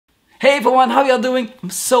Hey everyone, how y'all doing? I'm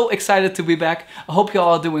so excited to be back. I hope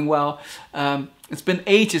y'all are doing well. It's been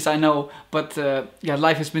ages, I know, but yeah,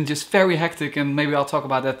 life has been just very hectic, and maybe I'll talk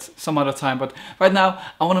about that some other time. But right now,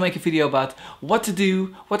 I want to make a video about what to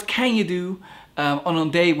do, what can you do on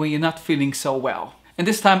a day when you're not feeling so well. And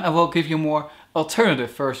this time I will give you more alternative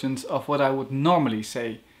versions of what I would normally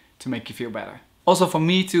say to make you feel better. Also for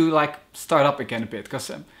me to like start up again a bit, because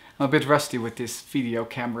I'm a bit rusty with this video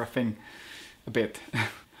camera thing a bit.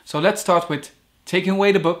 So let's start with taking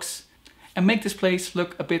away the books and make this place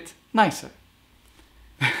look a bit nicer.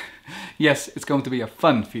 Yes, it's going to be a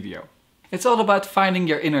fun video. It's all about finding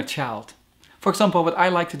your inner child. For example, what I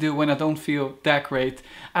like to do when I don't feel that great,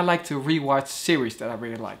 I like to rewatch series that I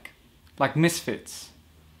really like Misfits,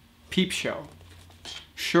 Peep Show,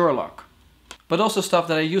 Sherlock, but also stuff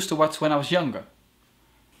that I used to watch when I was younger.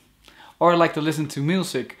 Or I like to listen to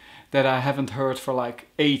music that I haven't heard for like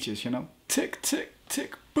ages, you know? Tick, tick,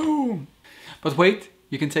 tick, boom! But wait,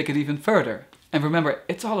 you can take it even further. And remember,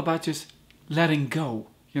 it's all about just letting go,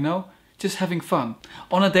 you know? Just having fun.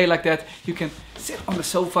 On a day like that, you can sit on the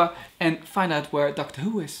sofa and find out where Doctor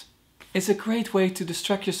Who is. It's a great way to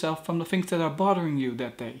distract yourself from the things that are bothering you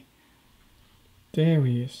that day. There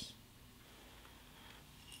he is.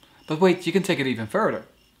 But wait, you can take it even further.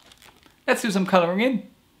 Let's do some coloring in.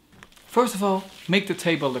 First of all, make the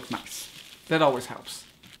table look nice. That always helps.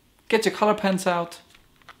 Get your color pens out.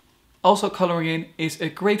 Also, coloring in is a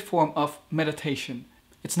great form of meditation.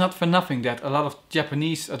 It's not for nothing that a lot of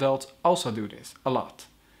Japanese adults also do this, a lot.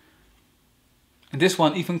 And this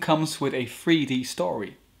one even comes with a 3D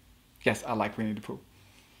story. Yes, I like Winnie the Pooh.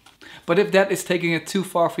 But if that is taking it too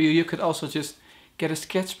far for you, you could also just get a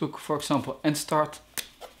sketchbook, for example, and start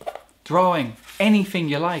drawing anything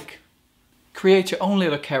you like. Create your own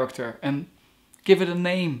little character and give it a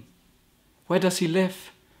name. Where does he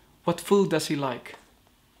live? What food does he like?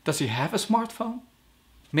 Does he have a smartphone?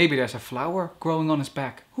 Maybe there's a flower growing on his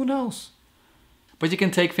back. Who knows? But you can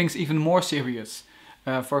take things even more serious.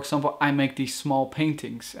 For example, I make these small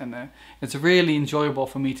paintings, and it's really enjoyable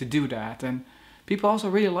for me to do that. And people also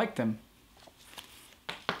really like them.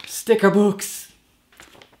 Sticker books!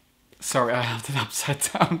 Sorry, I held it upside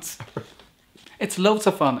down. Sorry. It's loads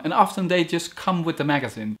of fun, and often they just come with the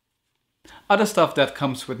magazine. Other stuff that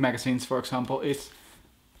comes with magazines, for example, is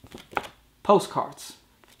postcards.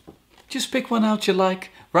 Just pick one out you like,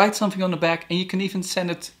 write something on the back, and you can even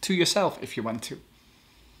send it to yourself if you want to.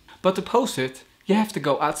 But to post it, you have to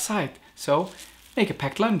go outside, so make a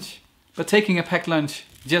packed lunch. But taking a packed lunch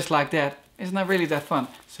just like that is not really that fun,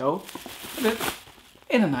 so put it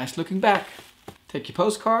in a nice looking bag. Take your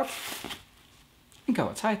postcard and go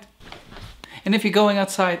outside. And if you're going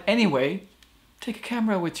outside anyway, take a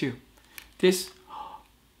camera with you. This,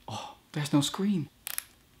 oh, there's no screen.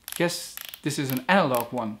 Guess this is an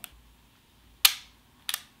analog one.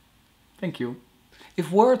 Thank you.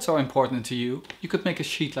 If words are important to you, you could make a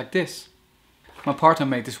sheet like this. My partner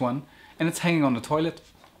made this one, and it's hanging on the toilet.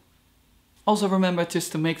 Also remember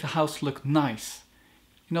just to make the house look nice.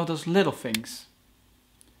 You know, those little things.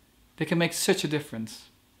 They can make such a difference.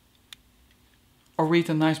 Or read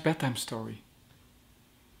a nice bedtime story.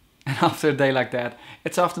 And after a day like that,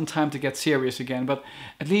 it's often time to get serious again, but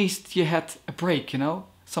at least you had a break, you know?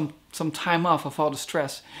 Some time off of all the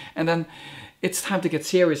stress. And then it's time to get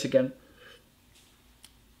serious again.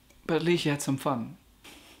 But at least you had some fun.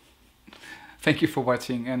 Thank you for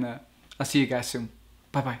watching, and I'll see you guys soon.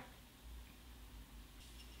 Bye bye.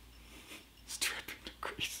 It's dripping the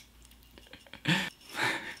grease.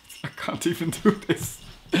 I can't even do this.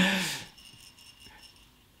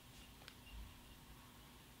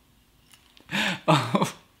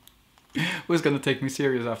 Oh, who's gonna take me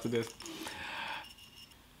serious after this?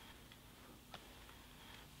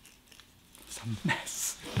 It's a mess.